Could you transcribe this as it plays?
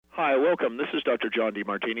Hi, welcome. This is Dr. John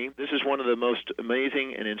DeMartini. This is one of the most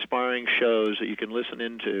amazing and inspiring shows that you can listen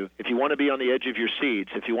into. If you want to be on the edge of your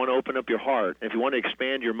seats, if you want to open up your heart, if you want to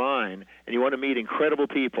expand your mind, and you want to meet incredible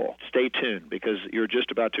people, stay tuned because you're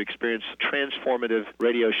just about to experience a transformative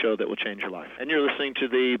radio show that will change your life. And you're listening to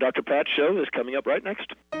the Dr. Pat Show that's coming up right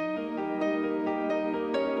next.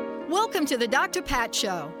 Welcome to the Dr. Pat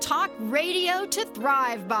Show. Talk radio to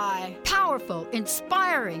thrive by. Powerful,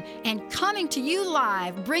 inspiring, and coming to you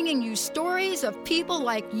live, bringing you stories of people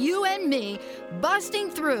like you and me busting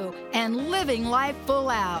through and living life full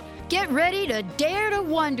out. Get ready to dare to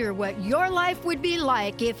wonder what your life would be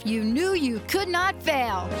like if you knew you could not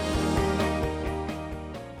fail.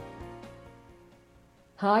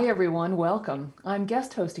 Hi everyone, welcome. I'm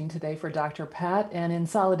guest hosting today for Dr. Pat, and in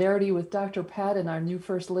solidarity with Dr. Pat and our new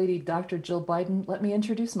First Lady, Dr. Jill Biden, let me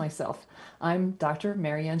introduce myself. I'm Dr.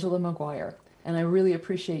 Mary Angela McGuire, and I really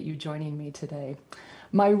appreciate you joining me today.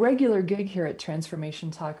 My regular gig here at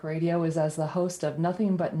Transformation Talk Radio is as the host of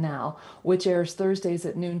Nothing But Now, which airs Thursdays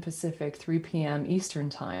at noon Pacific, 3 p.m.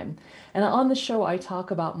 Eastern Time. And on the show, I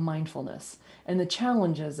talk about mindfulness and the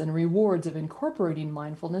challenges and rewards of incorporating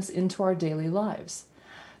mindfulness into our daily lives.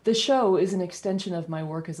 The show is an extension of my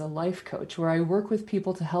work as a life coach, where I work with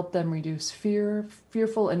people to help them reduce fear,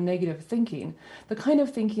 fearful and negative thinking, the kind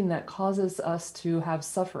of thinking that causes us to have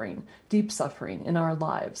suffering, deep suffering in our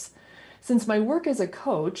lives. Since my work as a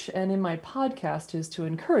coach and in my podcast is to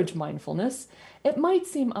encourage mindfulness, it might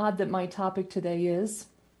seem odd that my topic today is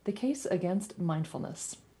the case against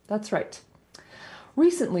mindfulness. That's right.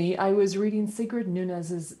 Recently, I was reading Sigrid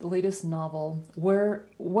Nunez's latest novel, What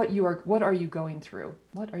Are You Going Through?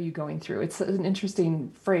 What are you going through? It's an interesting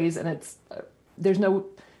phrase, and there's no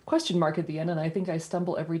question mark at the end, and I think I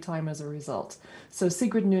stumble every time as a result. So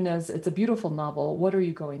Sigrid Nunez, it's a beautiful novel, What Are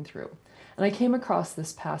You Going Through? And I came across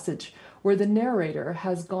this passage where the narrator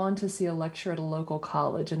has gone to see a lecture at a local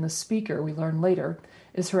college, and the speaker, we learn later,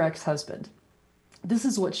 is her ex-husband. This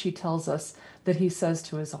is what she tells us that he says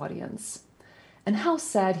to his audience. And how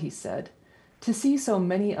sad, he said, to see so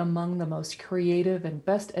many among the most creative and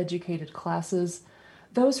best educated classes,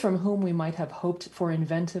 those from whom we might have hoped for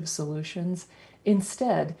inventive solutions,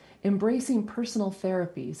 instead embracing personal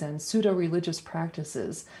therapies and pseudo-religious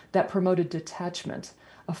practices that promoted detachment,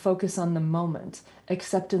 a focus on the moment,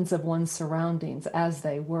 acceptance of one's surroundings as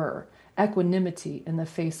they were, equanimity in the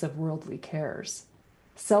face of worldly cares.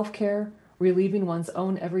 Self-care, relieving one's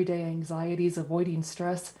own everyday anxieties, avoiding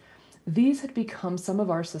stress, these had become some of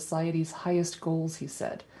our society's highest goals, he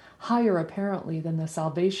said, higher apparently than the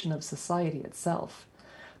salvation of society itself.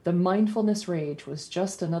 The mindfulness rage was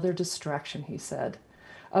just another distraction, he said.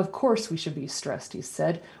 Of course we should be stressed, he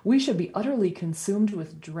said. We should be utterly consumed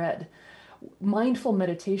with dread. Mindful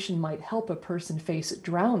meditation might help a person face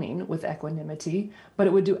drowning with equanimity, but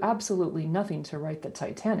it would do absolutely nothing to right the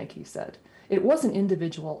Titanic, he said. It wasn't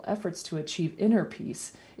individual efforts to achieve inner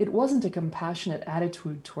peace. It wasn't a compassionate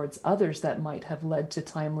attitude towards others that might have led to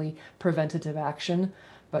timely preventative action,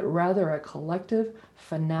 but rather a collective,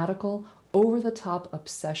 fanatical, over-the-top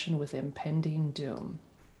obsession with impending doom.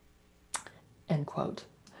 End quote.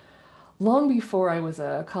 Long before I was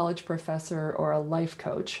a college professor or a life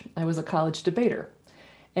coach, I was a college debater.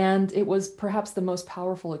 And it was perhaps the most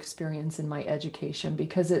powerful experience in my education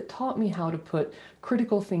because it taught me how to put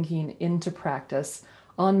critical thinking into practice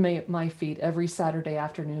on my feet every Saturday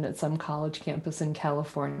afternoon at some college campus in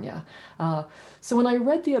California. So when I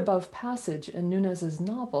read the above passage in Nunez's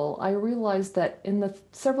novel, I realized that in the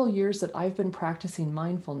several years that I've been practicing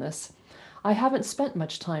mindfulness, I haven't spent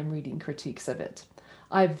much time reading critiques of it.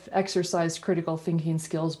 I've exercised critical thinking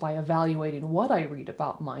skills by evaluating what I read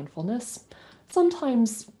about mindfulness.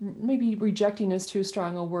 Sometimes maybe rejecting is too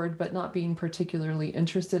strong a word, but not being particularly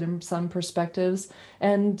interested in some perspectives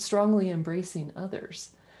and strongly embracing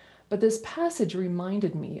others. But this passage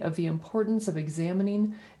reminded me of the importance of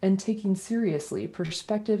examining and taking seriously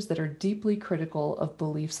perspectives that are deeply critical of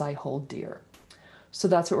beliefs I hold dear. So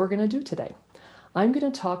that's what we're going to do today. I'm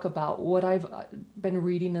going to talk about what I've been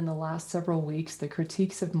reading in the last several weeks, the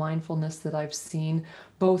critiques of mindfulness that I've seen,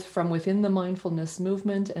 both from within the mindfulness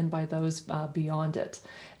movement and by those beyond it.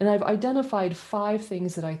 And I've identified 5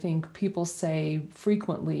 things that I think people say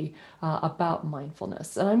frequently about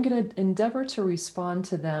mindfulness. And I'm going to endeavor to respond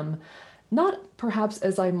to them, not perhaps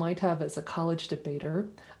as I might have as a college debater,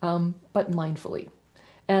 but mindfully,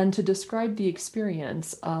 and to describe the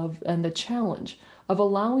experience of and the challenge of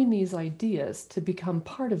allowing these ideas to become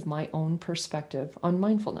part of my own perspective on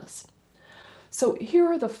mindfulness. So here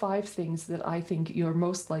are the 5 things that I think you're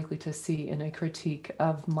most likely to see in a critique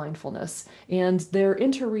of mindfulness. And they're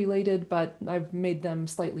interrelated, but I've made them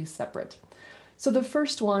slightly separate. So the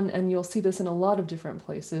first one, and you'll see this in a lot of different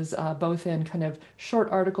places, both in kind of short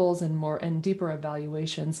articles and deeper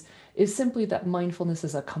evaluations, is simply that mindfulness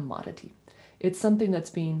is a commodity. It's something that's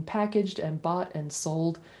being packaged and bought and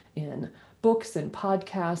sold in books and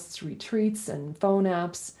podcasts, retreats and phone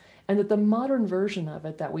apps, and that the modern version of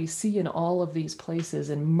it that we see in all of these places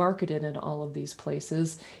and marketed in all of these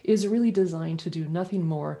places is really designed to do nothing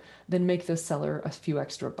more than make the seller a few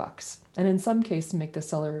extra bucks, and in some cases make the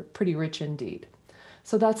seller pretty rich indeed.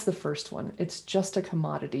 So that's the first one. It's just a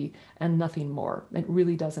commodity and nothing more. It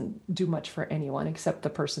really doesn't do much for anyone except the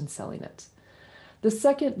person selling it. The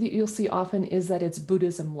second that you'll see often is that it's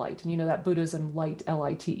Buddhism light. And you know that Buddhism light,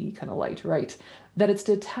 L-I-T-E kind of light, right? That it's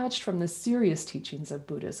detached from the serious teachings of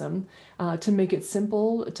Buddhism to make it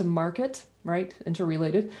simple to market, right, and to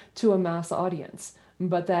relate it to a mass audience.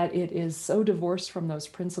 But that it is so divorced from those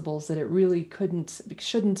principles that it really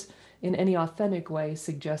shouldn't in any authentic way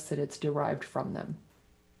suggest that it's derived from them.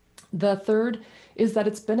 The third is that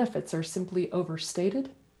its benefits are simply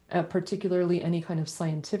overstated, particularly any kind of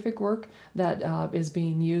scientific work that is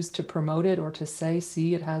being used to promote it or to say,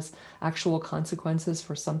 see, it has actual consequences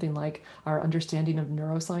for something like our understanding of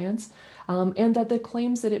neuroscience, and that the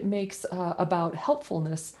claims that it makes about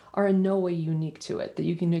helpfulness are in no way unique to it, that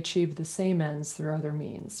you can achieve the same ends through other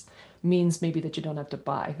means maybe that you don't have to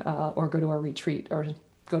buy or go to a retreat or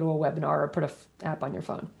go to a webinar or put an app on your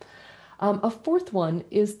phone. A fourth one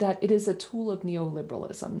is that it is a tool of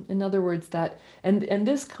neoliberalism. In other words, that, and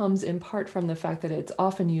this comes in part from the fact that it's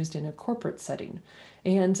often used in a corporate setting.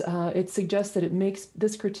 And it suggests that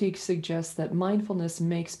this critique suggests that mindfulness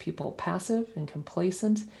makes people passive and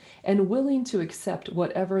complacent and willing to accept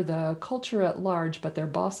whatever the culture at large, but their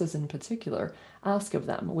bosses in particular, ask of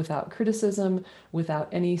them without criticism, without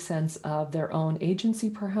any sense of their own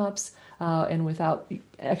agency perhaps, and without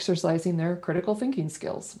exercising their critical thinking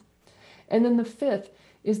skills. And then the fifth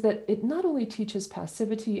is that it not only teaches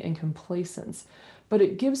passivity and complacence, but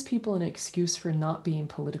it gives people an excuse for not being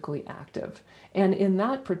politically active. And in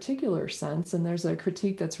that particular sense, and there's a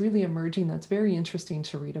critique that's really emerging that's very interesting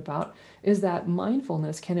to read about, is that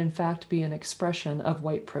mindfulness can in fact be an expression of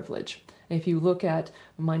white privilege. If you look at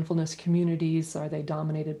mindfulness communities, are they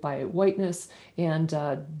dominated by whiteness? And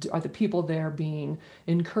are the people there being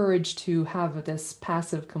encouraged to have this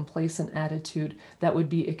passive, complacent attitude that would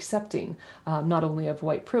be accepting not only of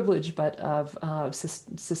white privilege, but of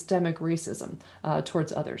systemic racism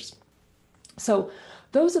towards others? So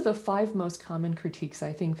those are the 5 most common critiques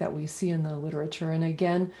I think that we see in the literature. And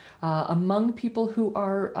again, among people who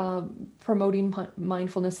are promoting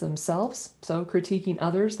mindfulness themselves, so critiquing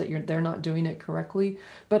others that they're not doing it correctly,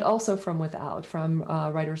 but also from without, from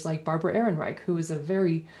writers like Barbara Ehrenreich, who is a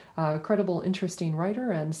very credible, interesting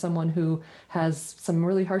writer and someone who has some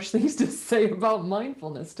really harsh things to say about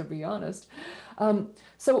mindfulness, to be honest.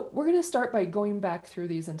 So we're going to start by going back through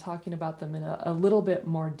these and talking about them in a little bit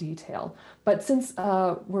more detail. But since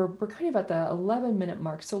we're kind of at the 11-minute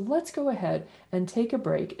mark, so let's go ahead and take a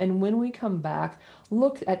break. And when we come back,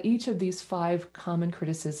 look at each of these 5 common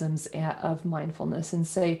criticisms of mindfulness and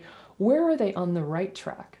say, where are they on the right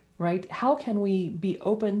track? Right? How can we be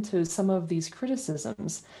open to some of these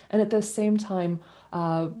criticisms and at the same time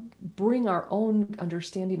bring our own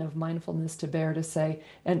understanding of mindfulness to bear to say,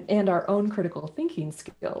 and our own critical thinking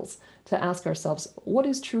skills to ask ourselves, what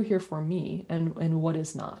is true here for me and what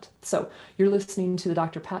is not? So you're listening to the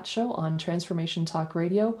Dr. Pat Show on Transformation Talk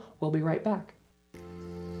Radio. We'll be right back.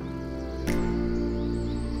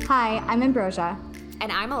 Hi, I'm Ambrosia.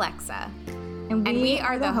 And I'm Alexa. And we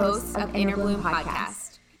are the hosts of Inner Bloom Podcast.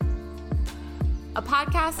 A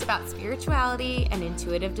podcast about spirituality and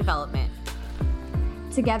intuitive development.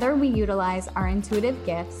 Together, we utilize our intuitive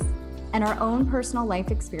gifts and our own personal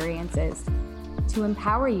life experiences to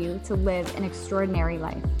empower you to live an extraordinary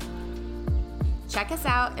life. Check us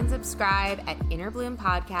out and subscribe at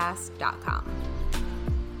innerbloompodcast.com.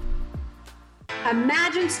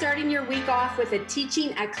 Imagine starting your week off with a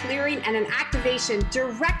teaching, a clearing, and an activation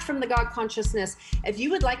direct from the God consciousness. If you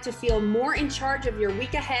would like to feel more in charge of your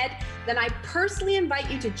week ahead, then I personally invite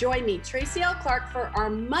you to join me, Tracy L. Clark, for our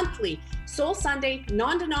monthly Soul Sunday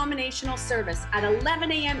non-denominational service at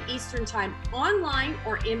 11 a.m. Eastern Time, online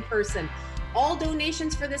or in person. All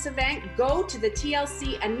donations for this event go to the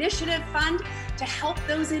TLC Initiative Fund to help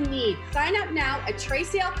those in need. Sign up now at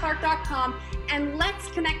tracylclark.com and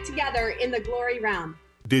let's connect together in the glory realm.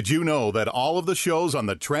 Did you know that all of the shows on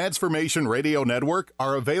the Transformation Radio Network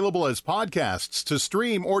are available as podcasts to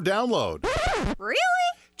stream or download? Really?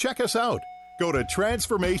 Check us out. Go to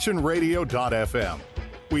transformationradio.fm.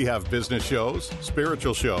 We have business shows,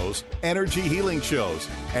 spiritual shows, energy healing shows,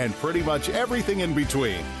 and pretty much everything in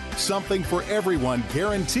between. Something for everyone,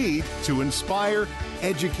 guaranteed to inspire,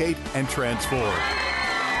 educate, and transform.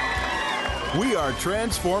 We are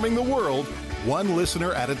transforming the world, one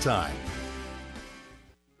listener at a time.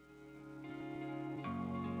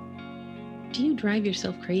 Do you drive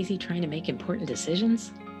yourself crazy trying to make important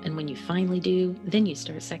decisions? And when you finally do, then you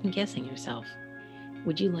start second-guessing yourself.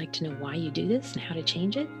 Would you like to know why you do this and how to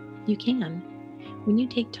change it? You can. When you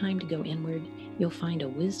take time to go inward, you'll find a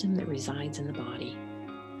wisdom that resides in the body.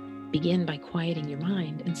 Begin by quieting your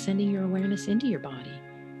mind and sending your awareness into your body.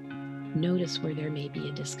 Notice where there may be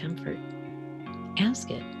a discomfort.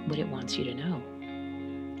 Ask it what it wants you to know.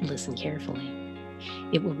 Listen carefully.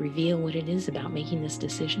 It will reveal what it is about making this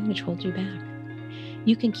decision which holds you back.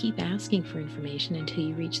 You can keep asking for information until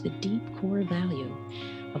you reach the deep core value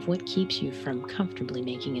of what keeps you from comfortably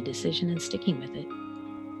making a decision and sticking with it.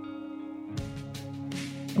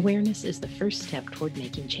 Awareness is the first step toward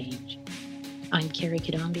making change. I'm Carrie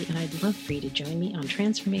Kadambi, and I'd love for you to join me on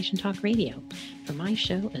Transformation Talk Radio for my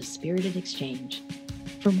show, A Spirited Exchange.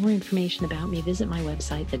 For more information about me, visit my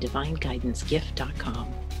website, thedivineguidancegift.com.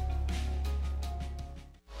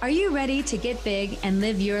 Are you ready to get big and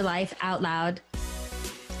live your life out loud?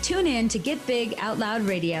 Tune in to Get Big Out Loud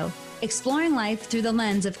Radio, exploring life through the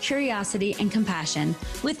lens of curiosity and compassion,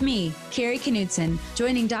 with me, Carrie Knudsen,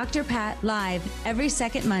 joining Dr. Pat live every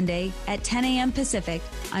second Monday at 10 a.m. Pacific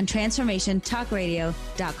on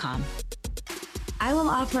TransformationTalkRadio.com. I will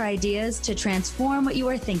offer ideas to transform what you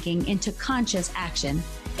are thinking into conscious action.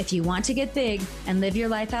 If you want to get big and live your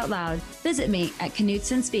life out loud, visit me at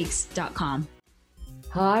KnudsenSpeaks.com.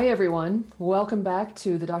 Hi, everyone. Welcome back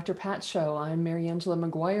to the Dr. Pat Show. I'm Mary Angela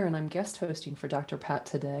McGuire, and I'm guest hosting for Dr. Pat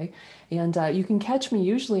today. And you can catch me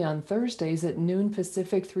usually on Thursdays at noon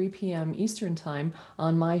Pacific, 3 p.m. Eastern Time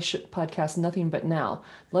on my podcast, Nothing But Now.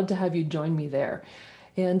 Love to have you join me there.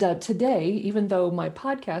 And today, even though my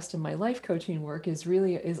podcast and my life coaching work is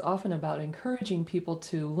often about encouraging people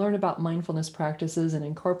to learn about mindfulness practices and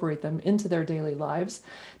incorporate them into their daily lives,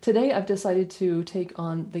 today I've decided to take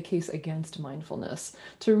on the case against mindfulness,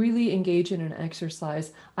 to really engage in an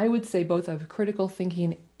exercise, I would say both of critical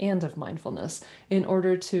thinking and of mindfulness, in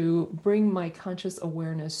order to bring my conscious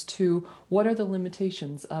awareness to what are the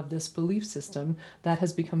limitations of this belief system that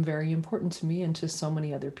has become very important to me and to so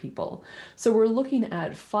many other people. So we're looking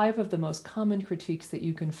at 5 of the most common critiques that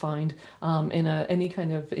you can find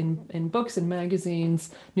in books and magazines,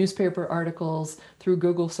 newspaper articles, through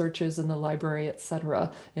Google searches in the library,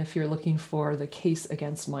 etc. If you're looking for the case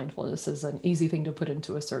against mindfulness, is an easy thing to put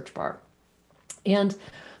into a search bar. And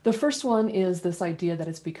the first one is this idea that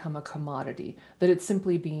it's become a commodity, that it's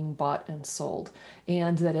simply being bought and sold,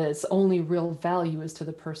 and that its only real value is to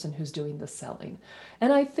the person who's doing the selling.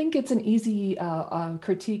 And I think it's an easy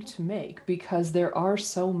critique to make, because there are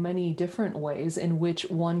so many different ways in which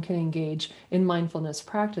one can engage in mindfulness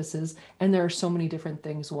practices, and there are so many different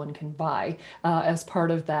things one can buy as part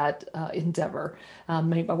of that endeavor. I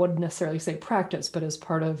wouldn't necessarily say practice, but as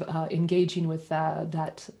part of engaging with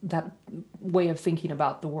that way of thinking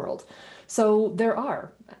about the world. So there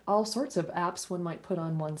are all sorts of apps one might put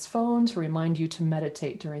on one's phone to remind you to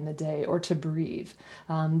meditate during the day or to breathe.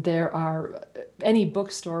 Any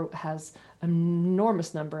bookstore has an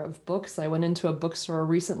enormous number of books. I went into a bookstore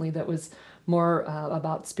recently that was more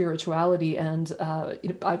about spirituality, and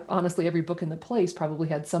honestly, every book in the place probably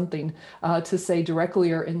had something to say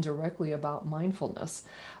directly or indirectly about mindfulness.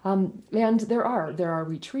 And there are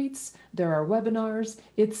retreats, there are webinars.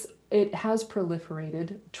 It has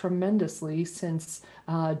proliferated tremendously since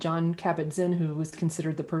Jon Kabat-Zinn, who was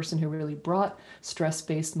considered the person who really brought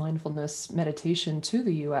stress-based mindfulness meditation to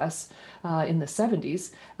the U.S. In the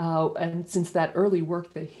 70s. And since that early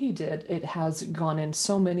work that he did, it has gone in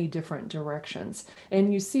so many different directions.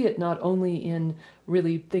 And you see it not only in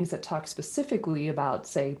really things that talk specifically about,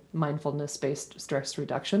 say, mindfulness-based stress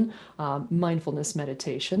reduction, mindfulness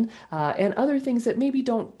meditation, and other things that maybe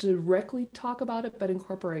don't directly talk about it, but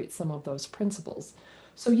incorporate some of those principles.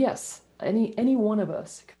 So yes, any one of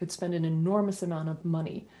us could spend an enormous amount of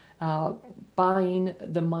money buying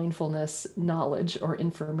the mindfulness knowledge or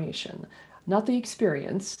information, not the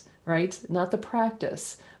experience, right? Not the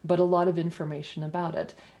practice, but a lot of information about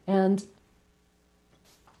it. And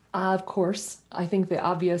of course, I think the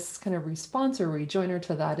obvious kind of response or rejoinder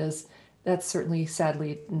to that is that's certainly,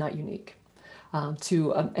 sadly, not unique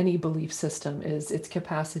to any belief system, is its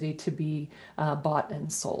capacity to be bought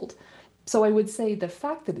and sold. So I would say the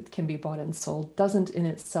fact that it can be bought and sold doesn't in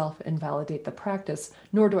itself invalidate the practice,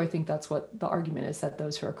 nor do I think that's what the argument is that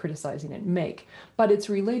those who are criticizing it make. But it's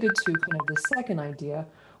related to kind of the second idea,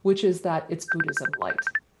 which is that it's Buddhism light,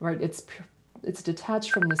 right? It's It's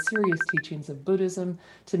detached from the serious teachings of Buddhism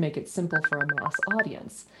to make it simple for a mass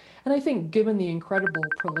audience. And I think given the incredible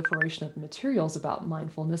proliferation of materials about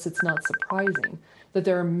mindfulness, it's not surprising that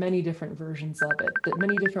there are many different versions of it, that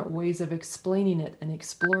many different ways of explaining it and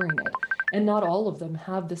exploring it, and not all of them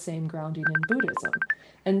have the same grounding in Buddhism.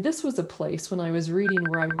 And this was a place when I was reading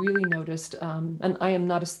where I really noticed, and I am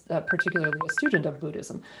not particularly a student of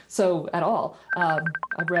Buddhism, so at all.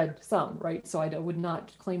 I've read some, right? So I would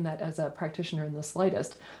not claim that as a practitioner in the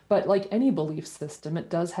slightest. But like any belief system,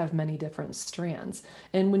 it does have many different strands.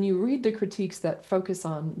 And when you read the critiques that focus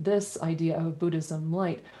on this idea of Buddhism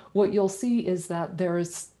light, what you'll see is that there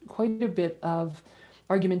is quite a bit of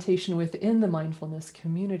argumentation within the mindfulness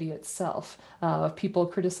community itself, of people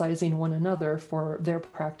criticizing one another for their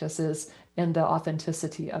practices and the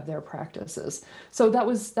authenticity of their practices. So that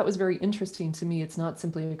was very interesting to me. It's not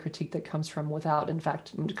simply a critique that comes from without. In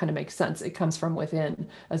fact, it kind of makes sense. It comes from within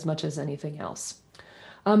as much as anything else.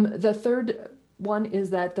 The third one is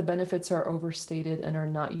that the benefits are overstated and are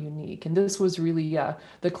not unique. And this was really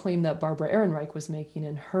the claim that Barbara Ehrenreich was making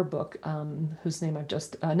in her book, whose name I've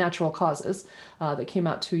just, Natural Causes, that came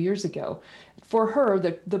out 2 years ago. For her,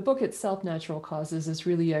 the book itself, Natural Causes, is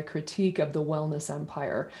really a critique of the wellness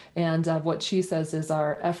empire. And what she says is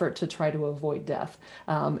our effort to try to avoid death.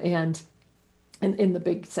 And in the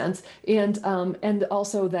big sense, and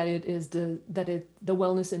also that the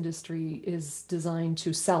wellness industry is designed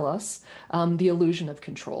to sell us the illusion of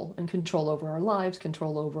control over our lives,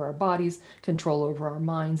 control over our bodies, control over our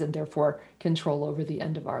minds, and therefore control over the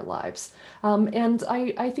end of our lives. And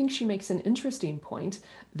I think she makes an interesting point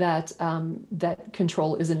that that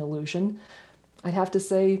control is an illusion. I have to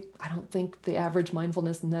say, I don't think the average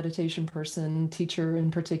mindfulness and meditation person, teacher in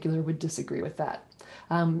particular, would disagree with that.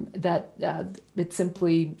 It's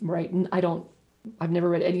simply right. And I've never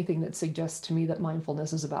read anything that suggests to me that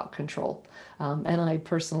mindfulness is about control. And I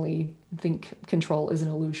personally think control is an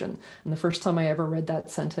illusion. And the first time I ever read that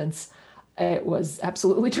sentence, it was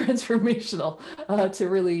absolutely transformational to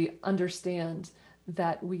really understand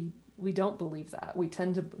that we don't believe that. We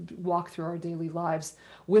tend to walk through our daily lives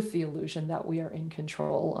with the illusion that we are in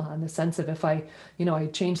control, in the sense of if I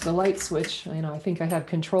change the light switch, I think I have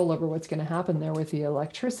control over what's going to happen there with the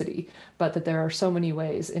electricity, but that there are so many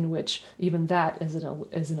ways in which even that is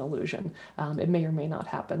an illusion. It may or may not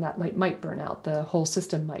happen. That light might burn out. The whole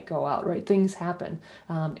system might go out, right? Things happen.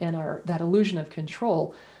 And that illusion of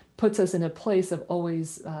control puts us in a place of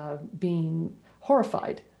always being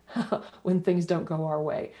horrified when things don't go our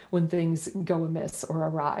way, when things go amiss or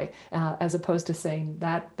awry, as opposed to saying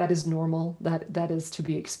that is normal, that is to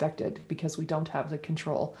be expected because we don't have the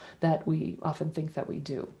control that we often think that we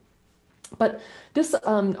do. But this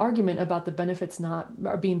argument about the benefits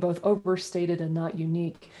not being both overstated and not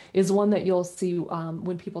unique is one that you'll see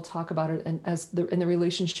when people talk about it in the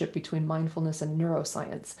relationship between mindfulness and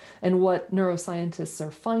neuroscience, and what neuroscientists are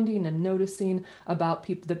finding and noticing about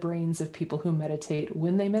the brains of people who meditate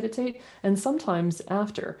when they meditate, and sometimes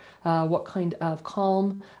after, what kind of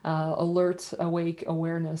calm, alert, awake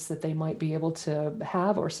awareness that they might be able to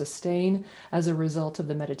have or sustain as a result of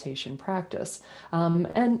the meditation practice.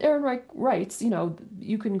 And Ehrenreich writes,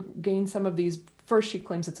 you can gain some of these. First, she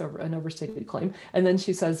claims it's an overstated claim, and then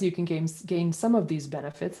she says you can gain some of these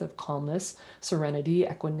benefits of calmness, serenity,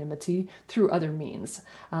 equanimity through other means.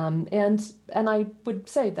 And I would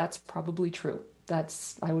say that's probably true.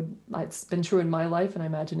 It's been true in my life, and I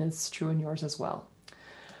imagine it's true in yours as well.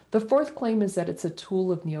 The fourth claim is that it's a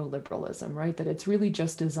tool of neoliberalism, right? That it's really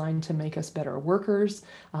just designed to make us better workers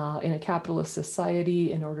in a capitalist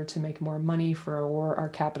society in order to make more money for our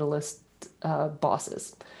capitalist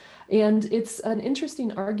bosses. And it's an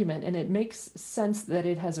interesting argument, and it makes sense that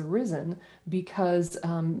it has arisen because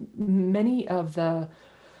many of the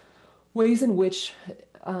ways in which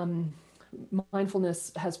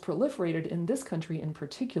mindfulness has proliferated in this country in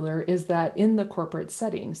particular is that in the corporate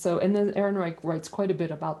setting. So, and then Ehrenreich writes quite a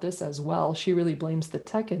bit about this as well. She really blames the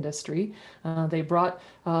tech industry. They brought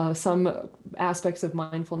some aspects of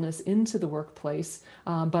mindfulness into the workplace,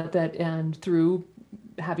 and through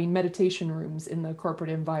having meditation rooms in the corporate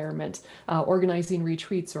environment, organizing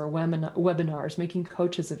retreats or webinars, making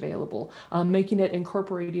coaches available,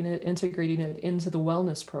 incorporating it, integrating it into the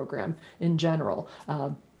wellness program in general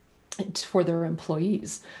for their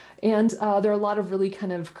employees. And there are a lot of really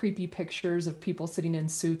kind of creepy pictures of people sitting in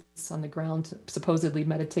suits on the ground, supposedly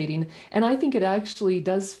meditating. And I think it actually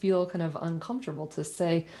does feel kind of uncomfortable to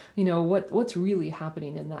say, what's really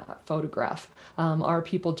happening in that photograph? Are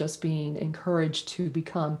people just being encouraged to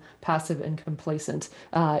become passive and complacent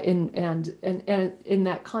and in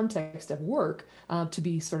that context of work to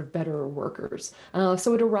be sort of better workers?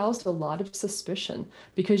 So it aroused a lot of suspicion,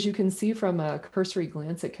 because you can see from a cursory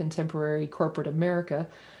glance at contemporary corporate America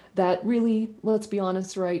that really, let's be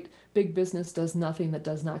honest, right, big business does nothing that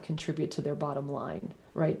does not contribute to their bottom line,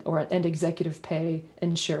 right, and executive pay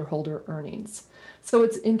and shareholder earnings. So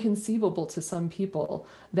it's inconceivable to some people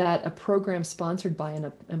that a program sponsored by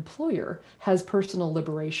an employer has personal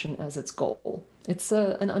liberation as its goal. It's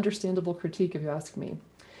an understandable critique, if you ask me.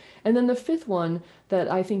 And then the fifth one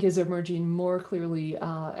that I think is emerging more clearly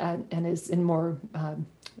and is in more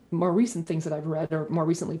recent things that I've read, or more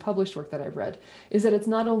recently published work that I've read, is that it's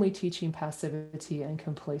not only teaching passivity and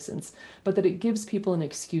complacence, but that it gives people an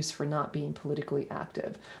excuse for not being politically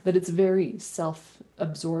active, that it's very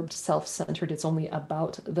self-absorbed, self-centered, it's only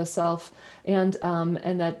about the self, and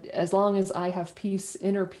that as long as I have peace,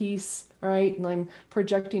 inner peace, right, and I'm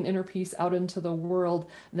projecting inner peace out into the world,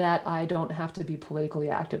 that I don't have to be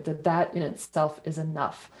politically active, that in itself is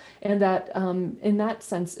enough. And that in that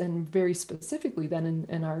sense, and very specifically then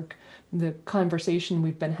in the conversation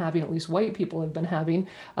we've been having, at least white people have been having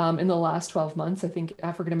in the last 12 months, I think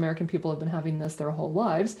African American people have been having this their whole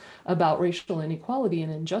lives, about racial inequality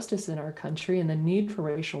and injustice in our country and the need for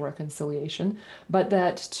racial reconciliation, but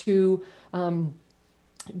that to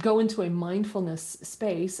go into a mindfulness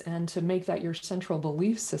space and to make that your central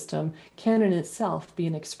belief system can in itself be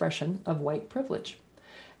an expression of white privilege.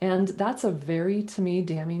 And that's a very, to me,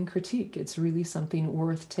 damning critique. It's really something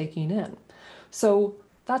worth taking in. So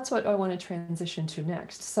that's what I want to transition to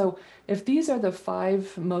next. So if these are the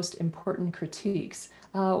 5 most important critiques,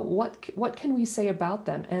 what can we say about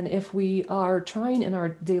them? And if we are trying in our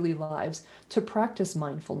daily lives to practice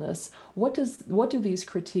mindfulness, what do these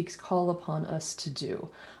critiques call upon us to do?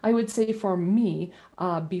 I would say for me,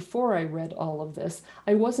 before I read all of this,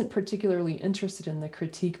 I wasn't particularly interested in the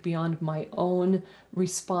critique beyond my own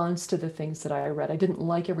response to the things that I read. I didn't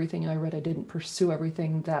like everything I read. I didn't pursue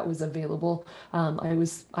everything that was available. I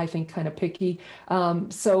was, I think, kind of picky.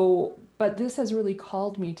 But this has really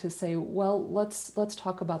called me to say, well, let's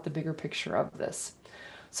talk about the bigger picture of this.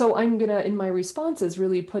 So I'm gonna, in my responses,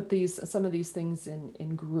 really put some of these things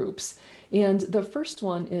in groups. And the first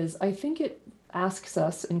one is, I think it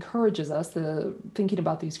encourages us, thinking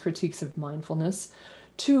about these critiques of mindfulness,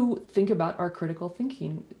 to think about our critical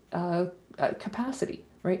thinking capacity,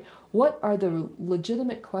 right? What are the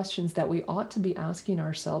legitimate questions that we ought to be asking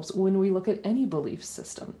ourselves when we look at any belief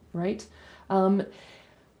system, right?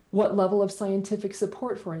 What level of scientific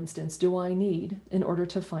support, for instance, do I need in order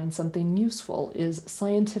to find something useful? Is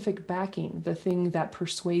scientific backing the thing that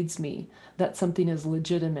persuades me that something is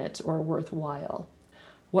legitimate or worthwhile?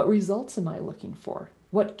 What results am I looking for?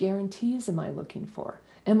 What guarantees am I looking for?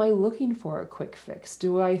 Am I looking for a quick fix?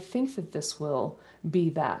 Do I think that this will be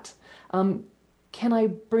that? Can I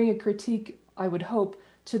bring a critique, I would hope,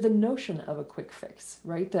 to the notion of a quick fix,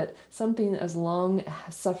 right? That something as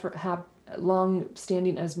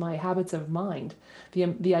long-standing as my habits of mind,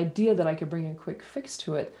 the idea that I could bring a quick fix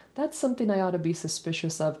to it, that's something I ought to be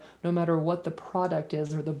suspicious of, no matter what the product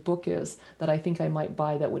is or the book is that I think I might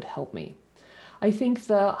buy that would help me. I think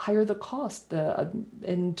the higher the cost,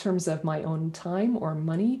 in terms of my own time or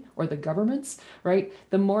money or the government's, right,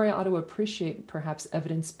 the more I ought to appreciate perhaps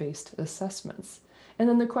evidence-based assessments. And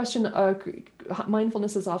then the question,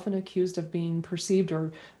 mindfulness is often accused of being perceived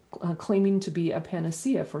or claiming to be a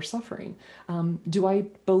panacea for suffering. Do I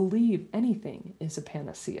believe anything is a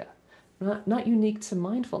panacea? Not unique to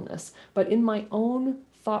mindfulness, but in my own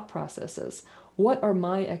thought processes. What are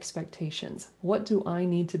my expectations? What do I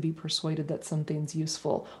need to be persuaded that something's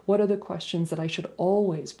useful? What are the questions that I should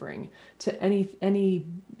always bring to any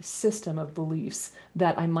system of beliefs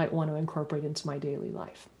that I might want to incorporate into my daily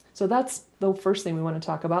life? So that's the first thing we want to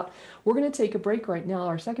talk about. We're going to take a break right now,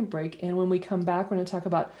 our second break, and when we come back, we're going to talk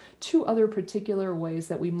about 2 other particular ways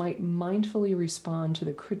that we might mindfully respond to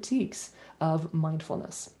the critiques of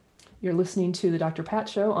mindfulness. You're listening to the Dr. Pat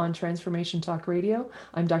Show on Transformation Talk Radio.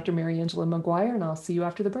 I'm Dr. Mary Angela McGuire, and I'll see you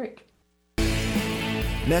after the break.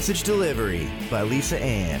 Message Delivery by Lisa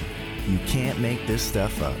Ann. You can't make this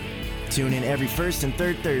stuff up. Tune in every first and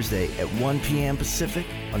third Thursday at 1 p.m. Pacific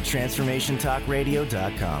on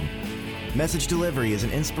TransformationTalkRadio.com. Message Delivery is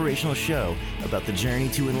an inspirational show about the journey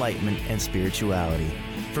to enlightenment and spirituality.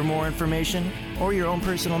 For more information or your own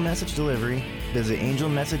personal message delivery, visit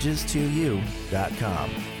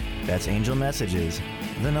angelmessages2u.com. That's Angel Messages,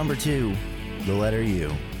 the number 2, the letter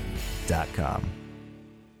U.com.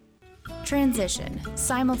 Transition,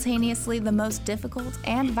 simultaneously the most difficult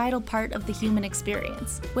and vital part of the human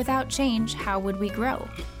experience. Without change, how would we grow?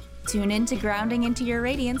 Tune in to Grounding into Your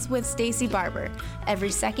Radiance with Stacey Barber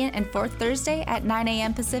every second and fourth Thursday at 9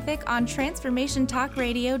 a.m. Pacific on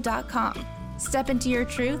TransformationTalkRadio.com. Step into your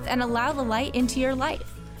truth and allow the light into your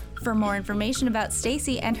life. For more information about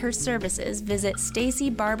Stacey and her services, visit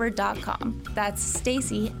StaceyBarber.com. That's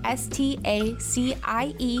Stacey,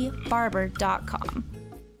 S-T-A-C-I-E, Barber.com.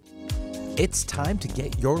 It's time to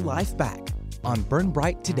get your life back on Burn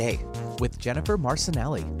Bright Today with Jennifer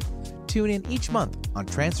Marcinelli. Tune in each month on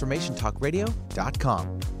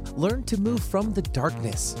TransformationTalkRadio.com. Learn to move from the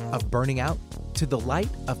darkness of burning out to the light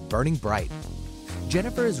of burning bright.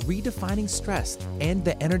 Jennifer is redefining stress and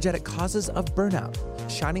the energetic causes of burnout,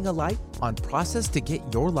 shining a light on process to get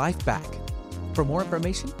your life back. For more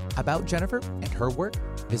information about Jennifer and her work,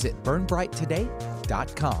 visit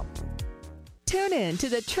burnbrighttoday.com. Tune in to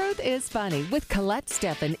The Truth is Funny with Colette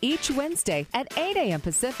Steffen each Wednesday at 8 a.m.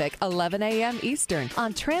 Pacific, 11 a.m. Eastern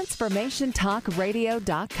on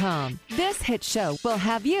TransformationTalkRadio.com. This hit show will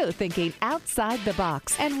have you thinking outside the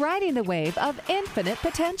box and riding the wave of infinite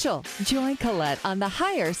potential. Join Colette on the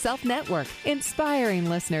Higher Self Network, inspiring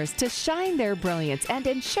listeners to shine their brilliance and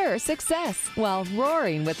ensure success while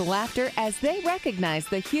roaring with laughter as they recognize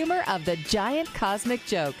the humor of the giant cosmic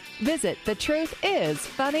joke. Visit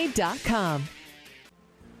thetruthisfunny.com.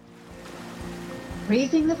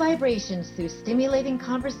 Raising the vibrations through stimulating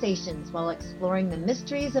conversations while exploring the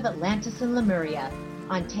mysteries of Atlantis and Lemuria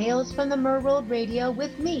on Tales from the Merworld Radio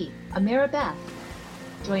with me, Amira Beth.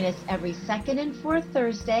 Join us every second and fourth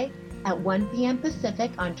Thursday at 1 p.m.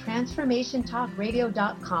 Pacific on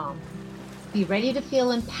TransformationTalkRadio.com. Be ready to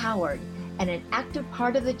feel empowered and an active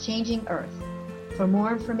part of the changing earth. For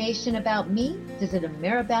more information about me, visit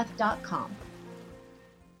amirabeth.com.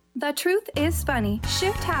 The Truth is Funny.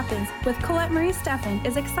 Shift Happens with Colette Marie Steffen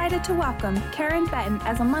is excited to welcome Karen Benton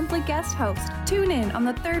as a monthly guest host. Tune in on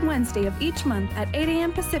the third Wednesday of each month at 8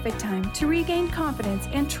 a.m. Pacific Time to regain confidence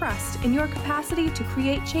and trust in your capacity to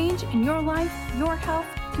create change in your life, your health,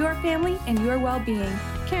 your family, and your well-being.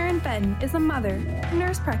 Karen Benton is a mother,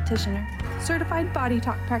 nurse practitioner, certified body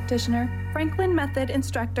talk practitioner, Franklin Method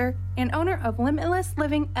instructor, and owner of Limitless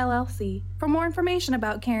Living LLC. For more information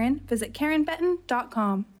about Karen, visit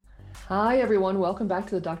KarenBenton.com. Hi, everyone. Welcome back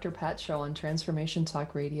to the Dr. Pat Show on Transformation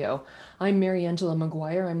Talk Radio. I'm Mary Angela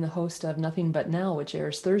McGuire. I'm the host of Nothing But Now, which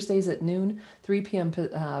airs Thursdays at noon, 3 p.m.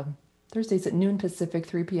 Thursdays at noon Pacific,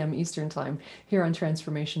 3 p.m. Eastern Time here on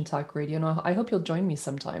Transformation Talk Radio. And I hope you'll join me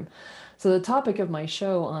sometime. So the topic of my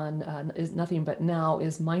show on is Nothing But Now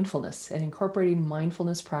is mindfulness and incorporating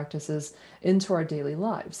mindfulness practices into our daily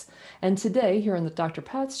lives. And today here on the Dr.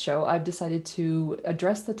 Pat's Show, I've decided to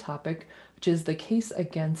address the topic, which is the case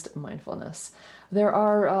against mindfulness. There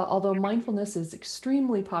are, although mindfulness is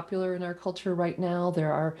extremely popular in our culture right now,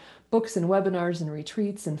 there are books and webinars and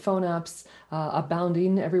retreats and phone apps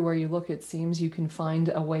abounding. Everywhere you look, it seems you can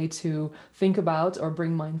find a way to think about or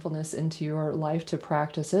bring mindfulness into your life to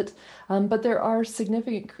practice it. But there are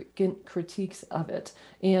significant critiques of it.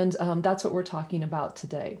 And that's what we're talking about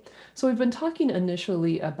today. So we've been talking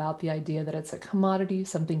initially about the idea that it's a commodity,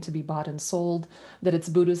 something to be bought and sold, that it's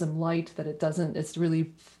Buddhism light, that it's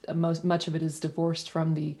really, much of it is divorced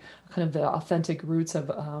from the kind of the authentic roots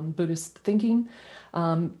of Buddhist thinking.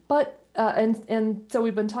 And so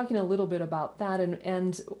we've been talking a little bit about that.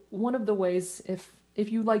 And one of the ways, if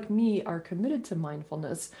you, like me, are committed to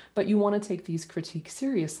mindfulness, but you want to take these critiques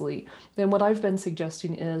seriously, then what I've been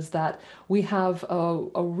suggesting is that we have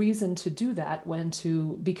a reason to do that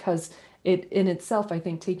because it in itself, I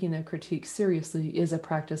think taking the critique seriously is a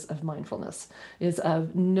practice of mindfulness, is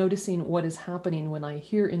of noticing what is happening when I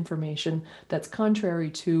hear information that's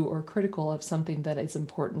contrary to or critical of something that is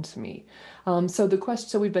important to me. So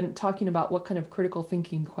we've been talking about what kind of critical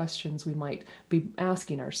thinking questions we might be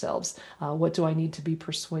asking ourselves. What do I need to be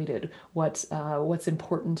persuaded? What's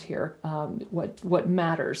important here? What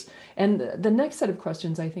matters? And the next set of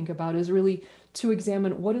questions I think about is really to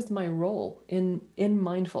examine what is my role in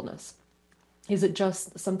mindfulness. Is it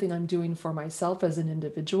just something I'm doing for myself as an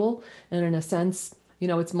individual? And in a sense,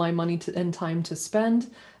 it's my money and time to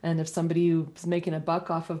spend. And if somebody who's making a buck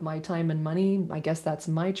off of my time and money, I guess that's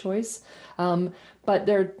my choice. But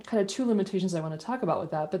there are kind of two limitations I want to talk about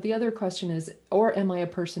with that. But the other question is, or am I a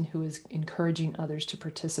person who is encouraging others to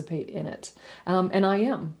participate in it? And I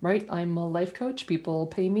am, right? I'm a life coach. People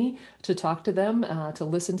pay me to talk to them, to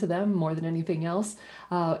listen to them more than anything else.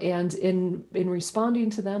 And in responding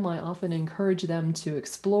to them, I often encourage them to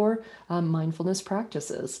explore mindfulness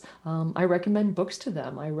practices. I recommend books to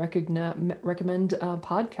them. I recommend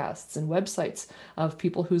podcasts and websites of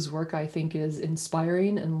people whose work I think is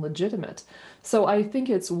inspiring and legitimate. So I think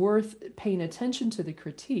it's worth paying attention to the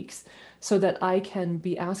critiques so that I can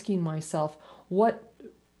be asking myself, what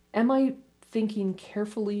am I thinking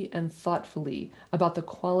carefully and thoughtfully about the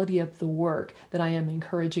quality of the work that I am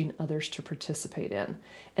encouraging others to participate in?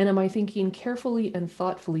 And am I thinking carefully and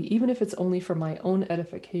thoughtfully, even if it's only for my own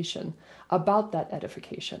edification, about that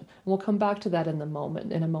edification? And we'll come back to that in a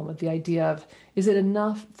moment, the idea of, is it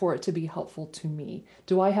enough for it to be helpful to me?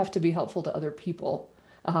 Do I have to be helpful to other people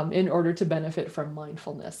in order to benefit from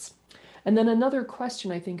mindfulness? And then another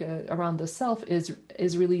question I think around the self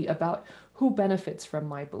is really about who benefits from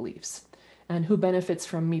my beliefs and who benefits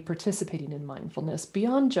from me participating in mindfulness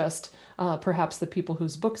beyond just perhaps the people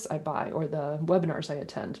whose books I buy or the webinars I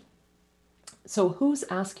attend. So who's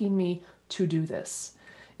asking me to do this?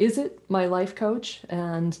 Is it my life coach,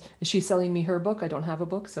 and is she selling me her book? I don't have a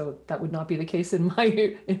book, so that would not be the case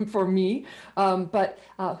for me. But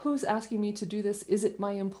who's asking me to do this? Is it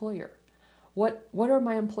my employer? What are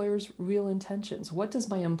my employer's real intentions? What does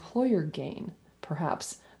my employer gain,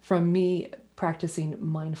 perhaps, from me practicing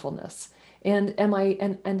mindfulness? And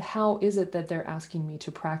how is it that they're asking me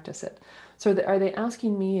to practice it? So are they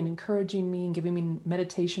asking me and encouraging me and giving me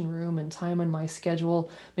meditation room and time on my schedule,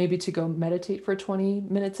 maybe to go meditate for 20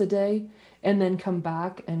 minutes a day and then come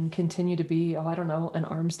back and continue to be, an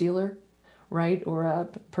arms dealer, right? Or a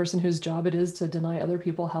person whose job it is to deny other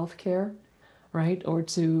people health care, right? Or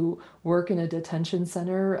to work in a detention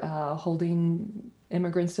center holding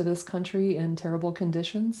immigrants to this country in terrible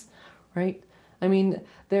conditions, right? I mean,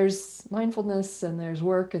 there's mindfulness and there's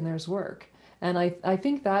work and there's work. And I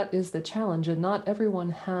think that is the challenge. And not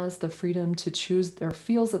everyone has the freedom to choose or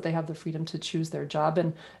feels that they have the freedom to choose their job.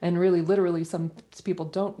 And really, literally, some people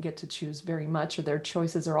don't get to choose very much, or their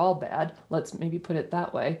choices are all bad. Let's maybe put it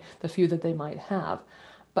that way, the few that they might have.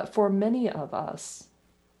 But for many of us,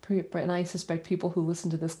 and I suspect people who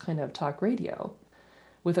listen to this kind of talk radio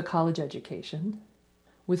with a college education,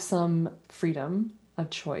 with some freedom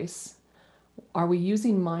of choice, are we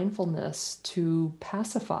using mindfulness to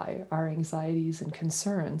pacify our anxieties and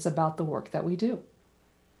concerns about the work that we do?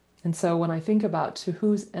 And so when I think about to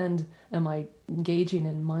whose end am I engaging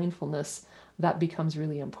in mindfulness, that becomes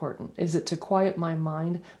really important. Is it to quiet my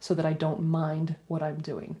mind so that I don't mind what I'm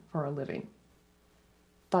doing for a living?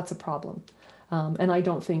 That's a problem. And I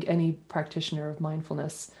don't think any practitioner of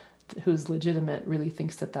mindfulness who's legitimate really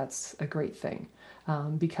thinks that that's a great thing.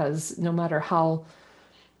 Because no matter how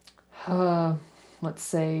let's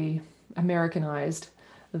say, Americanized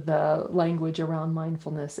the language around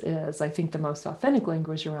mindfulness is, I think the most authentic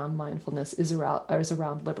language around mindfulness is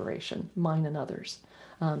around liberation, mine and others.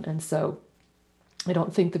 And so I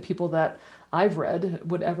don't think the people that I've read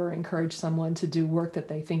would ever encourage someone to do work that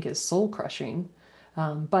they think is soul crushing,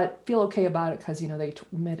 but feel okay about it because, they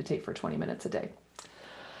meditate for 20 minutes a day.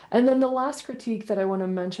 And then the last critique that I want to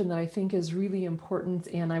mention that I think is really important,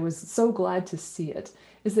 and I was so glad to see it,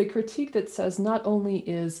 is the critique that says not only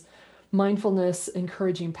is mindfulness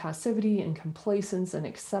encouraging passivity and complacence and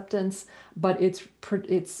acceptance, but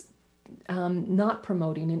it's not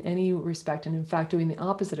promoting in any respect, and in fact doing the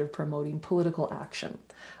opposite of promoting political action.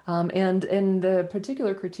 And the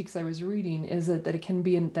particular critiques I was reading is that it can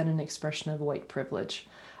be then an expression of white privilege.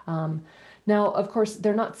 Now, of course,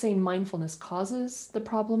 they're not saying mindfulness causes the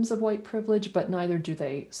problems of white privilege, but neither do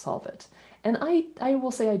they solve it. And I will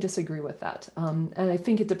say I disagree with that. And I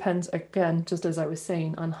think it depends, again, just as I was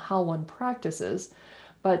saying, on how one practices.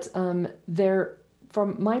 But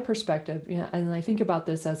from my perspective, and I think about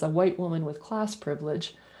this as a white woman with class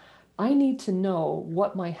privilege, I need to know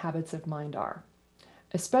what my habits of mind are,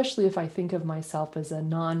 especially if I think of myself as a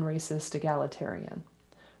non-racist egalitarian.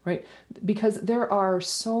 Right? Because there are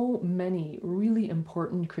so many really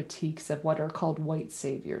important critiques of what are called white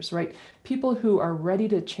saviors, right? People who are ready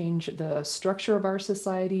to change the structure of our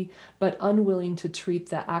society, but unwilling to treat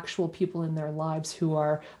the actual people in their lives who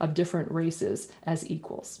are of different races as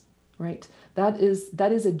equals, right? That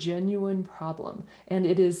is a genuine problem. And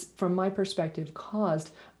it is, from my perspective,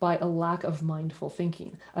 caused by a lack of mindful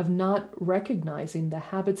thinking, of not recognizing the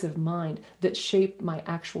habits of mind that shape my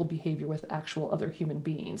actual behavior with actual other human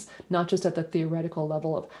beings, not just at the theoretical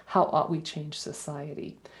level of how ought we change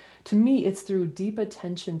society. To me, it's through deep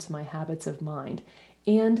attention to my habits of mind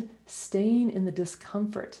and staying in the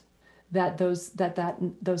discomfort that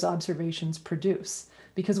those observations produce.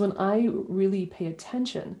 Because when I really pay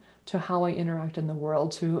attention to how I interact in the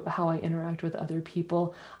world, to how I interact with other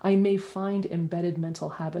people, I may find embedded mental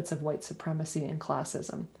habits of white supremacy and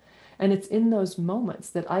classism. And it's in those moments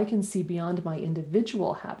that I can see beyond my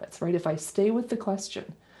individual habits, right? If I stay with the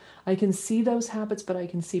question, I can see those habits, but I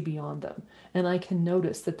can see beyond them. And I can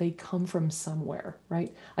notice that they come from somewhere,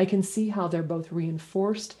 right? I can see how they're both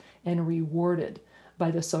reinforced and rewarded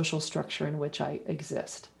by the social structure in which I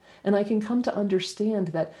exist. And I can come to understand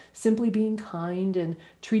that simply being kind and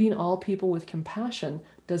treating all people with compassion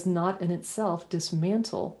does not in itself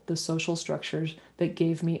dismantle the social structures that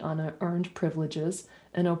gave me unearned privileges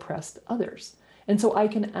and oppressed others. And so I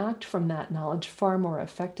can act from that knowledge far more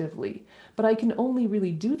effectively. But I can only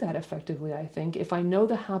really do that effectively, I think, if I know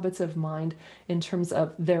the habits of mind in terms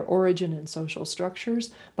of their origin and social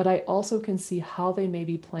structures, but I also can see how they may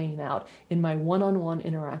be playing out in my one-on-one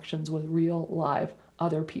interactions with real, live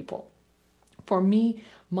other people. For me,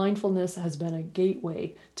 mindfulness has been a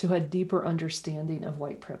gateway to a deeper understanding of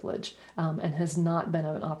white privilege, and has not been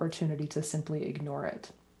an opportunity to simply ignore it.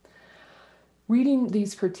 Reading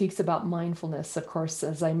these critiques about mindfulness, of course,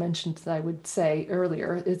 as I mentioned, I would say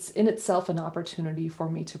earlier, it's in itself an opportunity for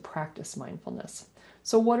me to practice mindfulness.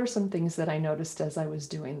 So what are some things that I noticed as I was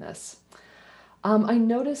doing this? I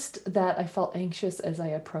noticed that I felt anxious as I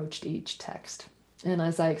approached each text. And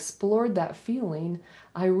as I explored that feeling,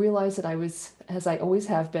 I realized that I was, as I always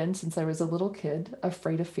have been since I was a little kid,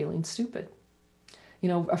 afraid of feeling stupid.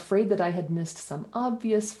 Afraid that I had missed some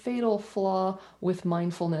obvious fatal flaw with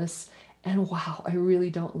mindfulness. And wow, I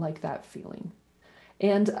really don't like that feeling.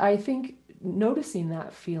 And I think noticing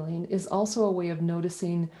that feeling is also a way of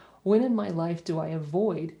noticing when in my life do I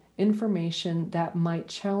avoid information that might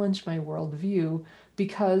challenge my worldview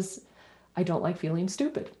because I don't like feeling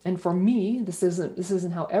stupid. And for me, this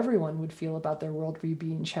isn't how everyone would feel about their worldview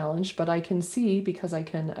being challenged, but I can see, because I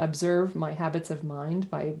can observe my habits of mind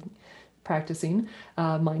by practicing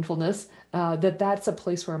mindfulness, that's a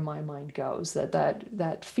place where my mind goes,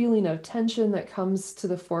 that feeling of tension that comes to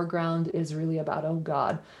the foreground is really about, oh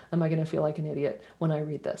God, am I going to feel like an idiot when I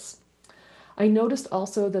read this? I noticed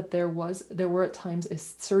also that there were at times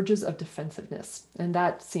surges of defensiveness, and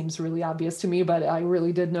that seems really obvious to me, but I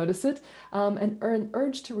really did notice it, and an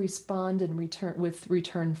urge to respond and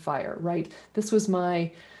return fire, right? This was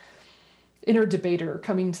my inner debater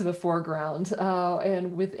coming to the foreground,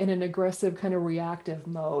 and in an aggressive kind of reactive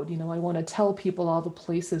mode. I want to tell people all the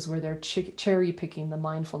places where they're cherry picking the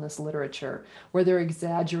mindfulness literature, where they're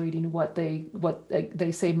exaggerating what they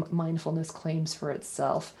say mindfulness claims for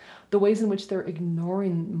itself, the ways in which they're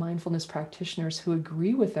ignoring mindfulness practitioners who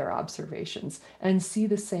agree with their observations and see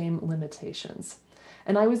the same limitations.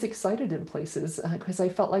 And I was excited in places because I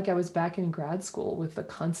felt like I was back in grad school with the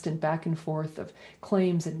constant back and forth of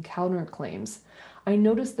claims and counterclaims. I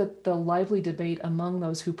noticed that the lively debate among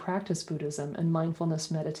those who practice Buddhism and mindfulness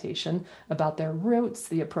meditation about their roots,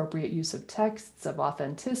 the appropriate use of texts, of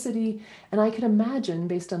authenticity, and I could imagine,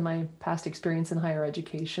 based on my past experience in higher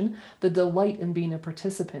education, the delight in being a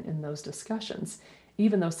participant in those discussions,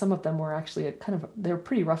 even though some of them were actually they were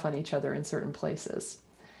pretty rough on each other in certain places.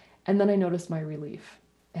 And then I noticed my relief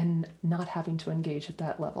in not having to engage at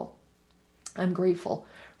that level. I'm grateful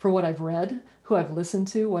for what I've read, who I've listened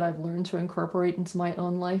to, what I've learned to incorporate into my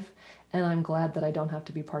own life, and I'm glad that I don't have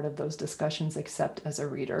to be part of those discussions except as a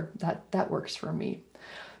reader. That works for me.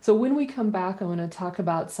 So when we come back, I want to talk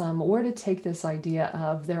about where to take this idea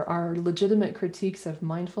of there are legitimate critiques of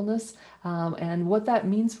mindfulness, and what that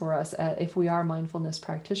means for us if we are mindfulness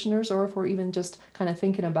practitioners, or if we're even just kind of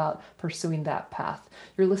thinking about pursuing that path.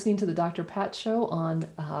 You're listening to the Dr. Pat Show on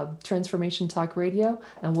Transformation Talk Radio,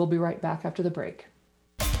 and we'll be right back after the break.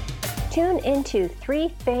 Tune into 3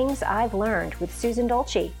 Things I've Learned with Susan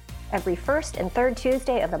Dolce every first and third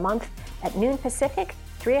Tuesday of the month at noon Pacific,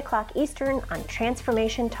 3 o'clock Eastern on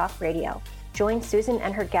Transformation Talk Radio. Join Susan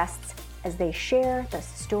and her guests as they share the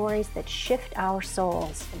stories that shift our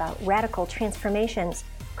souls about radical transformations,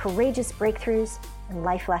 courageous breakthroughs, and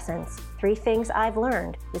life lessons. 3 Things I've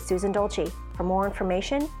Learned with Susan Dolce. For more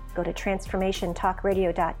information, go to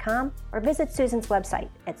transformationtalkradio.com or visit Susan's website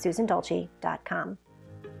at susandolce.com.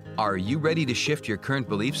 Are you ready to shift your current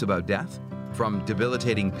beliefs about death? From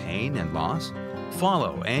debilitating pain and loss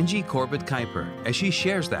Follow Angie Corbett Kuiper as she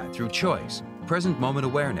shares that through choice, present moment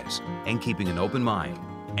awareness, and keeping an open mind.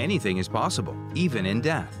 Anything is possible, even in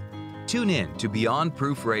death. Tune in to Beyond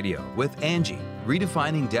Proof Radio with Angie,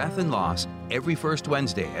 redefining death and loss, every first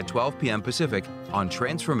Wednesday at 12 p.m. Pacific on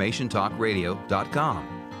TransformationTalkRadio.com.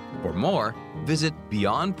 For more, visit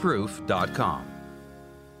BeyondProof.com.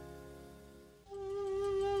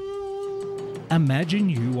 Imagine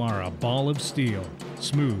you are a ball of steel,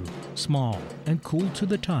 smooth, small, and cool to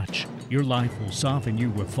the touch. Your life will soften you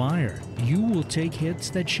with fire. You will take hits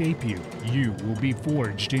that shape you. You will be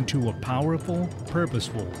forged into a powerful,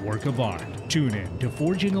 purposeful work of art. Tune in to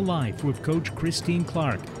Forging a Life with Coach Christine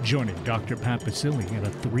Clark, joining Dr. Pat Baccili in a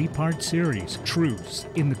 3-part series, Truths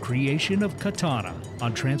in the Creation of Katana,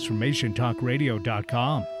 on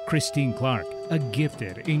TransformationTalkRadio.com. Christine Clark, a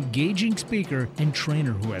gifted, engaging speaker and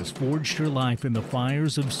trainer who has forged her life in the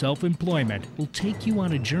fires of self-employment, will take you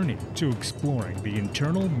on a journey to exploring the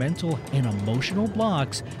internal, mental, and emotional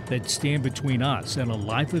blocks that stand between us and a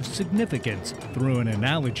life of significance through an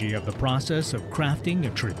analogy of the process of crafting a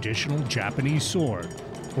traditional Japanese sword,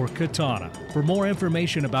 or katana. For more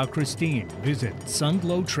information about Christine, visit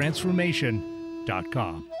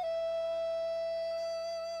sunglowtransformation.com.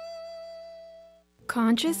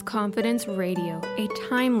 Conscious Confidence Radio, a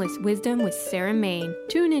timeless wisdom with Sarah Main.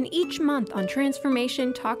 Tune in each month on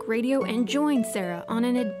Transformation Talk Radio and join Sarah on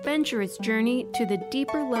an adventurous journey to the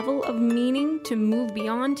deeper level of meaning to move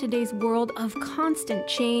beyond today's world of constant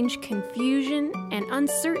change, confusion, and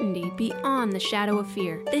uncertainty beyond the shadow of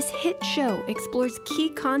fear. This hit show explores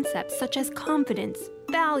key concepts such as confidence,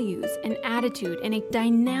 values, and attitude in a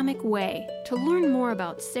dynamic way. To learn more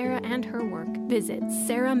about Sarah and her work, visit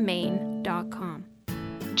sarahmain.com.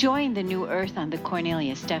 Join the New Earth on the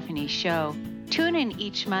Cornelia Stephanie Show. Tune in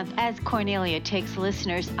each month as Cornelia takes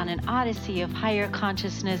listeners on an odyssey of higher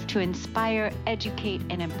consciousness to inspire, educate,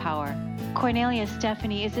 and empower. Cornelia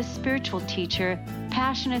Stephanie is a spiritual teacher,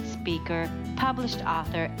 passionate speaker, published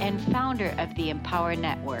author, and founder of the Empower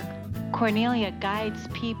Network. Cornelia guides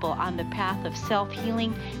people on the path of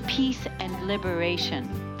self-healing, peace, and liberation.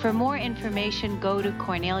 For more information, go to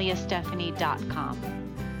corneliastephanie.com.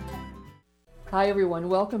 Hi, everyone.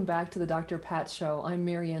 Welcome back to the Dr. Pat Show. I'm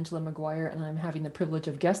Mary Angela McGuire, and I'm having the privilege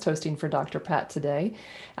of guest hosting for Dr. Pat today.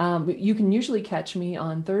 You can usually catch me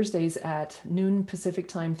on Thursdays at noon Pacific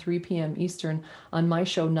time, 3 p.m. Eastern, on my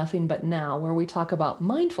show, Nothing But Now, where we talk about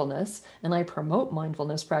mindfulness, and I promote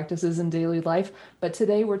mindfulness practices in daily life. But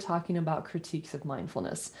today we're talking about critiques of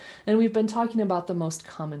mindfulness. And we've been talking about the most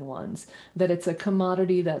common ones, that it's a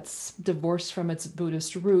commodity that's divorced from its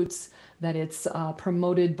Buddhist roots, that it's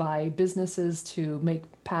promoted by businesses to make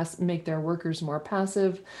their workers more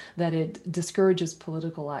passive, that it discourages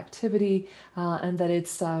political activity, and that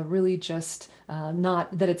it's really just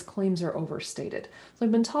that its claims are overstated. So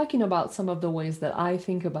I've been talking about some of the ways that I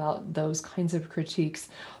think about those kinds of critiques,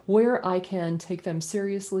 where I can take them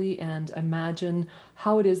seriously and imagine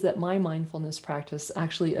how it is that my mindfulness practice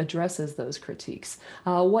actually addresses those critiques,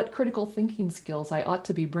 what critical thinking skills I ought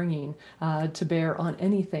to be bringing to bear on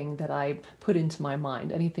anything that I put into my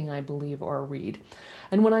mind, anything I believe or read.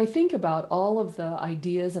 And when I think about all of the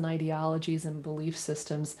ideas and ideologies and belief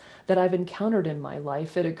systems that I've encountered in my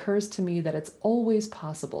life, it occurs to me that it's always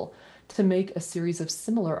possible to make a series of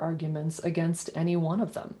similar arguments against any one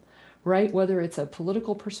of them, right? Whether it's a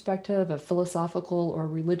political perspective, a philosophical or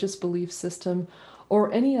religious belief system,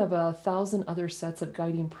 or any of 1,000 other sets of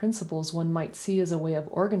guiding principles one might see as a way of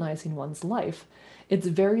organizing one's life, it's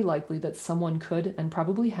very likely that someone could, and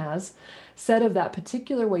probably has, said of that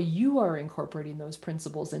particular way you are incorporating those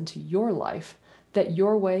principles into your life, that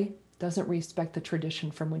your way doesn't respect the tradition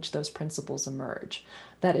from which those principles emerge,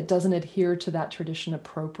 that it doesn't adhere to that tradition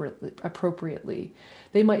appropriately.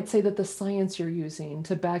 They might say that the science you're using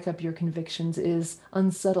to back up your convictions is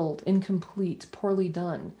unsettled, incomplete, poorly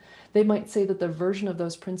done. They might say that the version of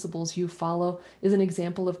those principles you follow is an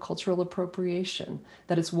example of cultural appropriation,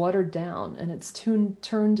 that it's watered down and it's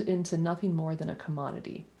turned into nothing more than a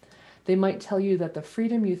commodity. They might tell you that the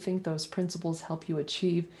freedom you think those principles help you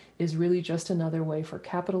achieve is really just another way for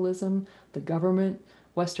capitalism, the government,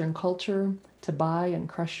 Western culture to buy and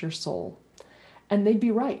crush your soul. And they'd be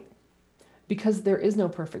right, because there is no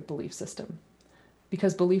perfect belief system,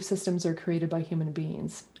 because belief systems are created by human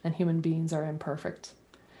beings, and human beings are imperfect.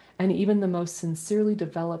 And even the most sincerely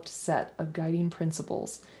developed set of guiding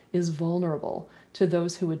principles is vulnerable to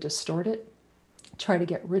those who would distort it, try to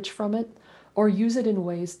get rich from it, or use it in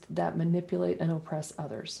ways that manipulate and oppress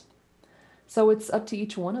others. So it's up to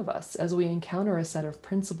each one of us as we encounter a set of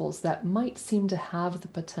principles that might seem to have the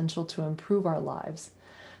potential to improve our lives,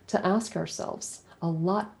 to ask ourselves a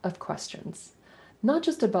lot of questions, not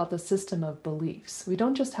just about the system of beliefs. We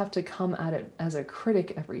don't just have to come at it as a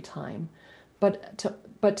critic every time, but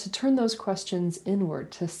to turn those questions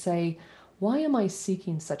inward, to say, why am I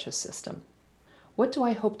seeking such a system? What do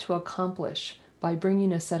I hope to accomplish by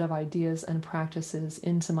bringing a set of ideas and practices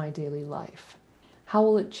into my daily life? How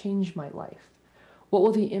will it change my life? What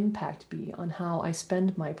will the impact be on how I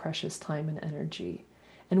spend my precious time and energy?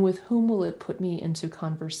 And with whom will it put me into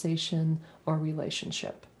conversation or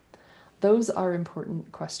relationship? Those are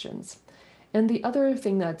important questions. And the other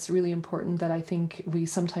thing that's really important that I think we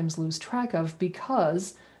sometimes lose track of,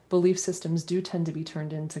 because belief systems do tend to be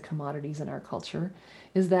turned into commodities in our culture,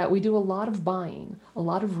 is that we do a lot of buying, a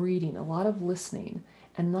lot of reading, a lot of listening,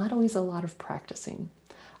 and not always a lot of practicing.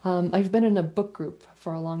 I've been in a book group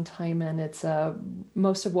for a long time, and it's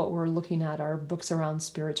most of what we're looking at are books around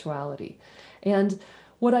spirituality. And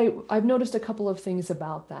what I've noticed a couple of things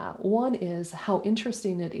about that. One is how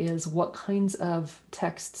interesting it is what kinds of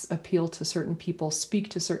texts appeal to certain people, speak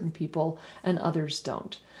to certain people, and others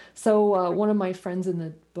don't. So one of my friends in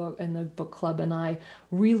the book club and I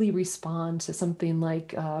really respond to something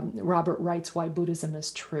like Robert Wright's Why Buddhism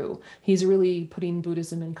is True. He's really putting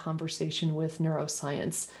Buddhism in conversation with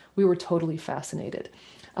neuroscience. We were totally fascinated.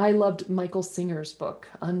 I loved Michael Singer's book,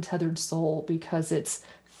 Untethered Soul, because it's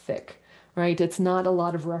thick. Right? It's not a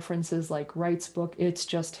lot of references like Wright's book. It's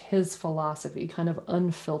just his philosophy, kind of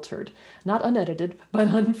unfiltered, not unedited, but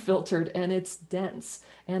unfiltered, and it's dense.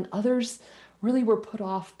 And others really were put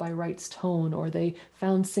off by Wright's tone, or they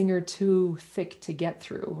found Singer too thick to get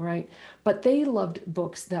through, right? But they loved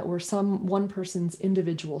books that were one person's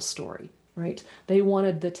individual story, right? They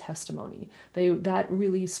wanted the testimony. That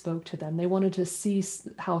really spoke to them. They wanted to see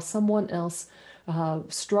how someone else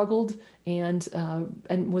struggled and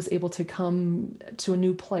was able to come to a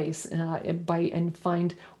new place and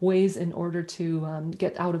find ways in order to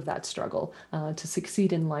get out of that struggle, to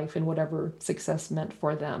succeed in life in whatever success meant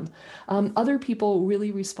for them. Other people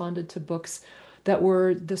really responded to books that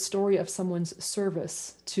were the story of someone's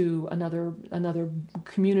service to another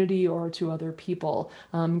community or to other people.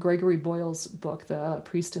 Gregory Boyle's book, The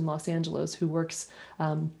Priest in Los Angeles, who works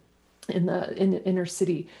in the inner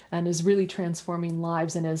city and is really transforming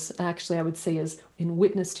lives, and is actually, I would say, is in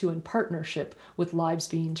witness to and partnership with lives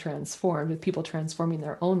being transformed, with people transforming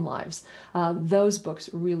their own lives. Those books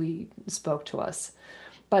really spoke to us.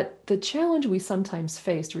 But the challenge we sometimes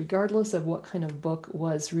faced, regardless of what kind of book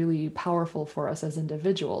was really powerful for us as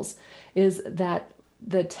individuals, is that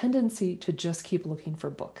the tendency to just keep looking for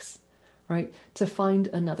books, right? To find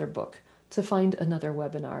another book, to find another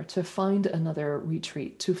webinar, to find another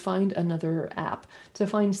retreat, to find another app, to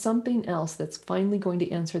find something else that's finally going to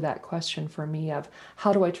answer that question for me of,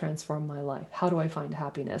 how do I transform my life? How do I find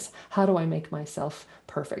happiness? How do I make myself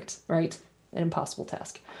perfect, right? An impossible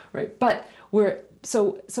task, right? But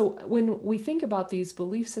so when we think about these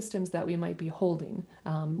belief systems that we might be holding,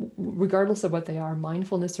 regardless of what they are,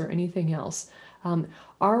 mindfulness or anything else,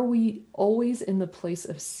 are we always in the place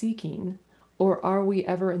of seeking, or are we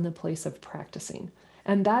ever in the place of practicing?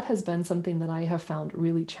 And that has been something that I have found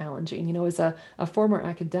really challenging. You know, as a former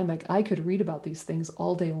academic, I could read about these things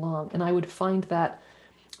all day long, and I would find that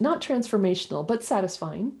not transformational, but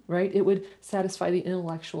satisfying, right? It would satisfy the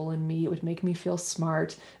intellectual in me. It would make me feel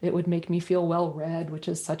smart. It would make me feel well-read, which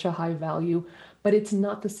is such a high value, but it's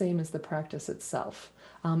not the same as the practice itself.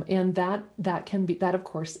 And that of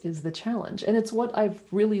course is the challenge. And it's what I've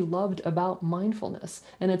really loved about mindfulness.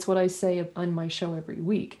 And it's what I say on my show every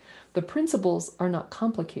week. The principles are not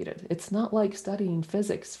complicated. It's not like studying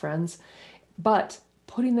physics, friends, but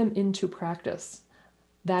putting them into practice,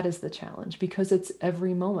 that is the challenge, because it's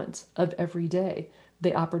every moment of every day,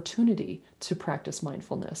 the opportunity to practice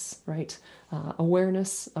mindfulness, right?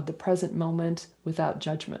 Awareness of the present moment without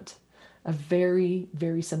judgment. A very,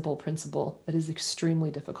 very simple principle that is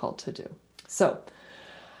extremely difficult to do. So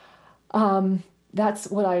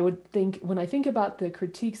that's what I would think. When I think about the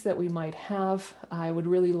critiques that we might have, I would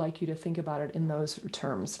really like you to think about it in those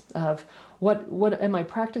terms of what am I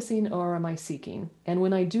practicing or am I seeking? And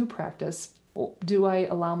when I do practice, do I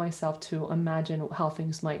allow myself to imagine how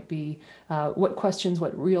things might be,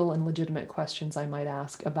 what real and legitimate questions I might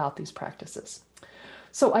ask about these practices?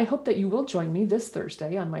 So I hope that you will join me this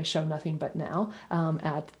Thursday on my show, Nothing But Now,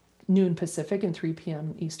 at noon Pacific and 3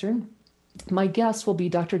 p.m. Eastern. My guest will be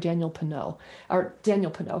Dr. Daniel Pineau.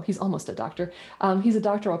 He's almost a doctor. He's a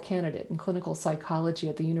doctoral candidate in clinical psychology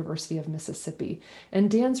at the University of Mississippi. And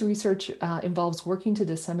Dan's research involves working to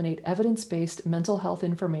disseminate evidence-based mental health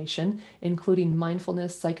information, including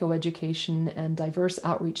mindfulness, psychoeducation, and diverse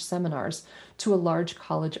outreach seminars to a large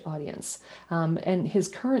college audience. And his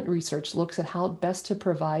current research looks at how best to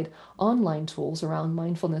provide online tools around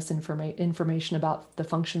mindfulness information about the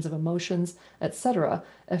functions of emotions, etc.,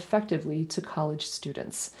 effectively to college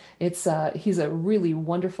students. He's a really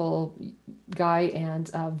wonderful guy and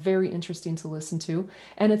very interesting to listen to.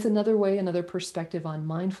 And it's another perspective on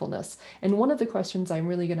mindfulness. And one of the questions I'm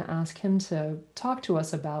really going to ask him to talk to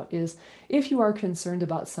us about is, if you are concerned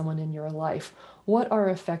about someone in your life, what are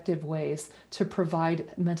effective ways to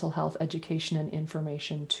provide mental health education and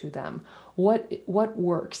information to them? What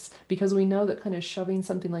works? Because we know that kind of shoving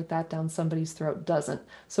something like that down somebody's throat doesn't.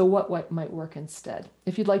 So what might work instead?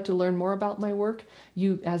 If you'd like to learn more about my work,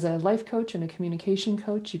 you as a life coach and a communication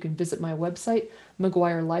coach, you can visit my website,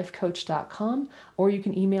 McGuireLifeCoach.com, or you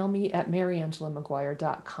can email me at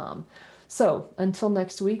MaryAngelaMcGuire.com. So until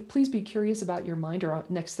next week, please be curious about your mind, or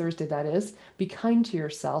next Thursday, that is. Be kind to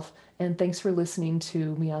yourself. And thanks for listening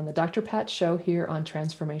to me on the Dr. Pat Show here on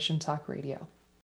Transformation Talk Radio.